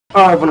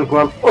Hi everyone,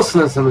 Grant, also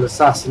known as the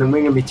Assassin, and we're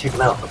going to be checking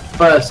out the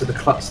first of the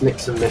Clutch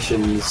Nixon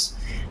missions.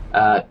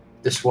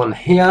 This one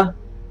here.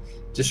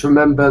 Just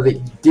remember that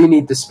you do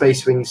need the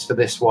space wings for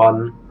this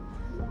one,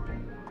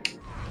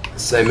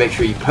 so make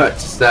sure you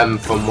purchase them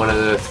from one of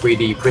the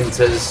 3D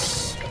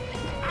printers.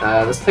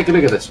 Let's take a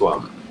look at this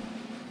one.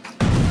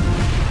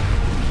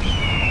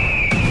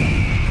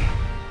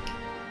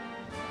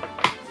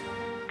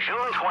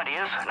 June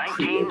 20th,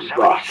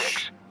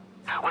 1976.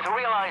 With the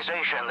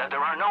realization that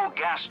there are no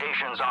gas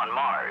stations on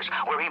Mars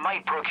where he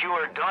might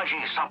procure dodgy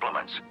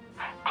supplements,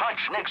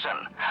 Clutch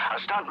Nixon, a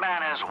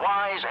stuntman as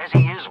wise as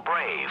he is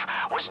brave,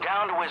 was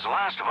down to his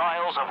last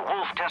vials of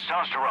wolf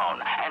testosterone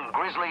and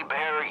grizzly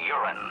bear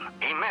urine.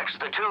 He mixed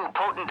the two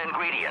potent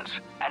ingredients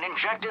and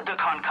injected the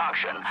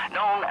concoction,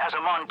 known as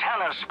a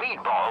Montana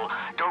speedball,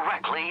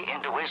 directly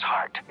into his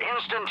heart.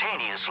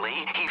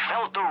 Instantaneously, he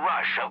felt the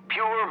rush of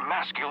pure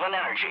masculine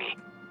energy.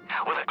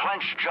 With a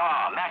clenched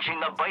jaw matching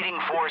the biting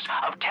force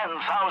of 10,000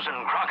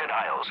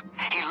 crocodiles,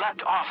 he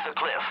leapt off the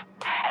cliff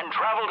and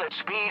traveled at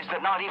speeds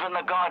that not even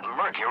the god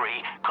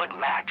Mercury could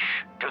match.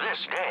 To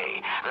this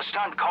day, the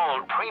stunt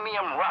called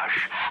Premium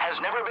Rush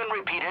has never been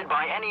repeated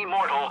by any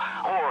mortal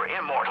or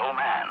immortal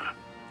man.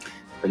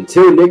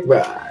 Until Nick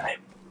Rye.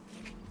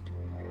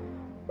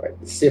 Right,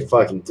 let's see if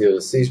I can do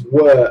this. These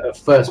were at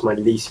first my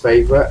least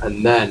favourite,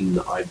 and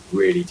then I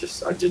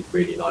did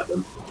really like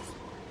them.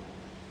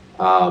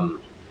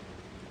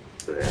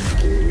 Yeah,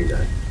 we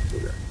know.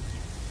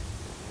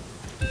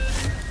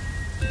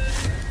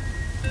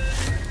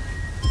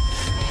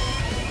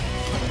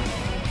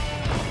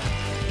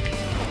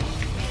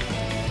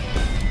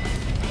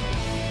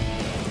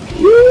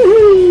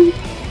 Woohoo!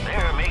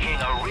 They're making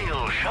a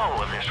real show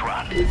of this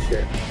run. Good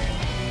shit.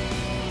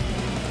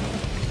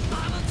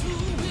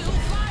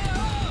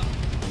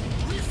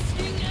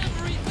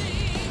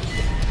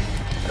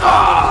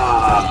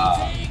 Ah!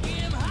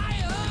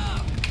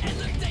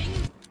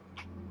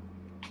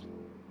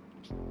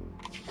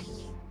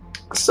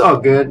 So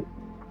good.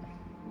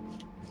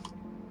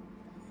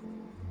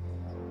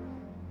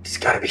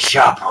 Just gotta be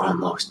sharp on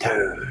those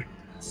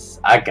turns.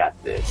 I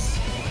got this.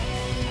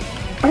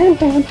 They've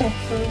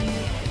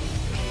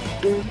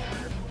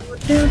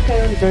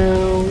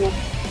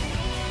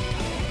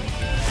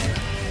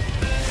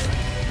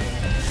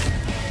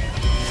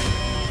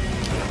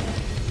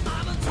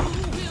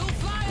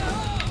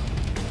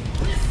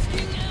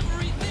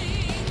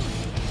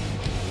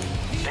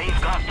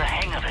got the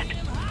hang of it.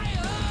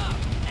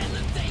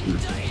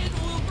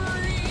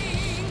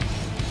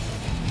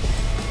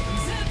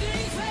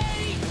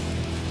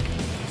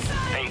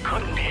 They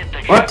couldn't hit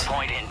the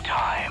checkpoint in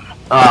time.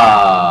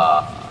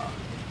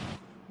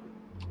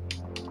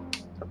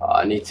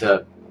 I need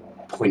to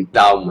point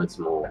downwards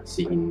more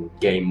so you can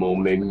gain more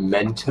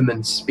momentum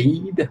and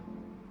speed. The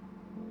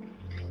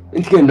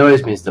thing that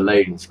annoys me is the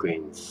loading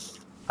screens.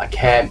 I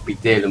can't be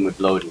dealing with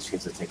loading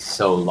screens that take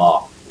so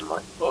long. I'm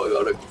like,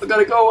 oh, I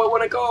gotta go, I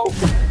wanna go.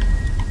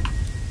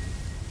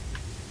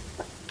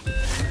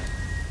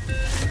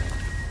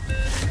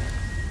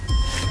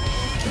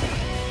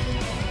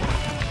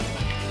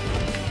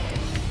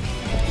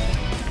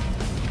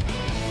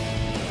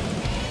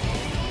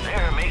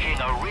 They're making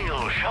a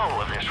real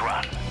show of this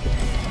run.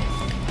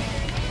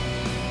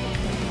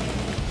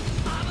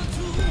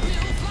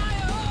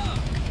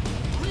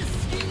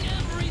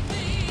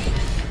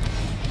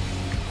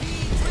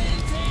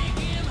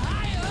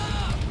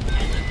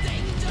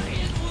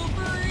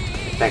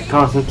 That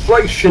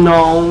concentration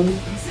on.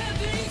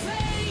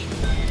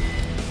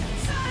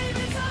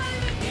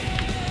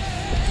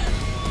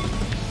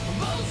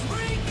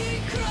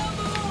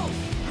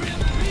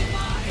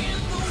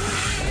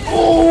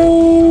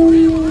 Oh,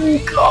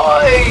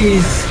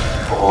 guys!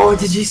 Oh,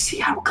 did you see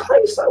how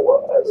close that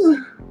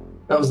was?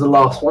 That was the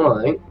last one,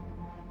 I think.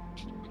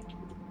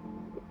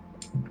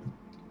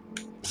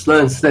 Slow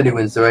and steady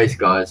wins the race,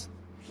 guys.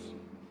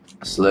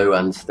 Slow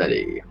and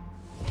steady.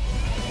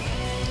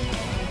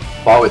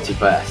 Forward too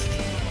fast.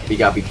 You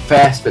gotta be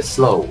fast but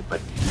slow, but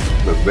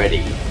we're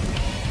ready.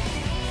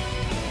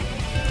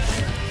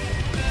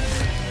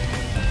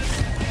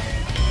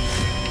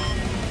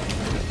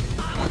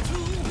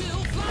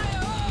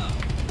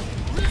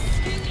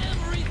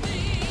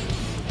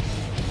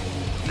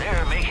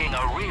 They're making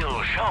a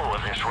real show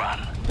of this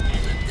run.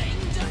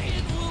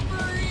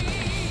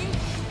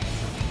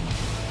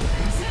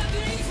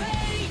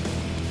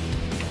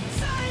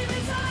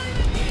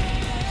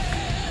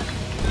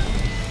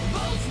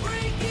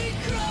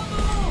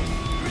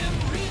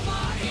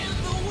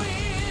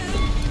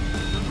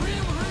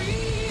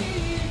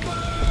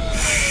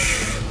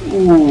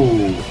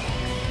 Ooh.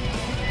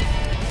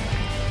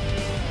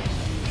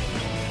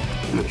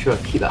 Make sure I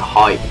keep that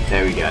height.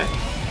 There we go.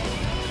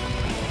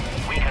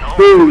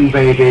 Boom,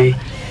 baby.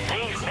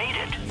 They've made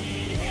it.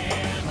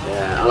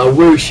 Yeah, and I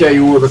will show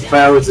you all the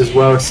fails as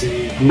well, so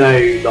you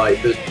know,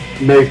 like, there's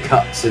no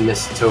cuts in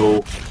this at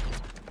all.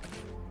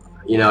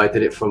 You know, I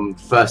did it from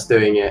first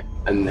doing it,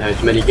 and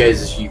as many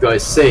goes as you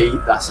guys see,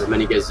 that's as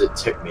many goes as it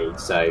took me,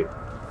 so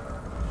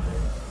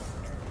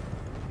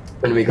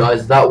Anyway,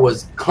 guys, that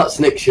was Clutch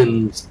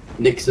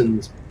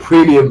Nixon's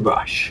Premium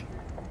Rush.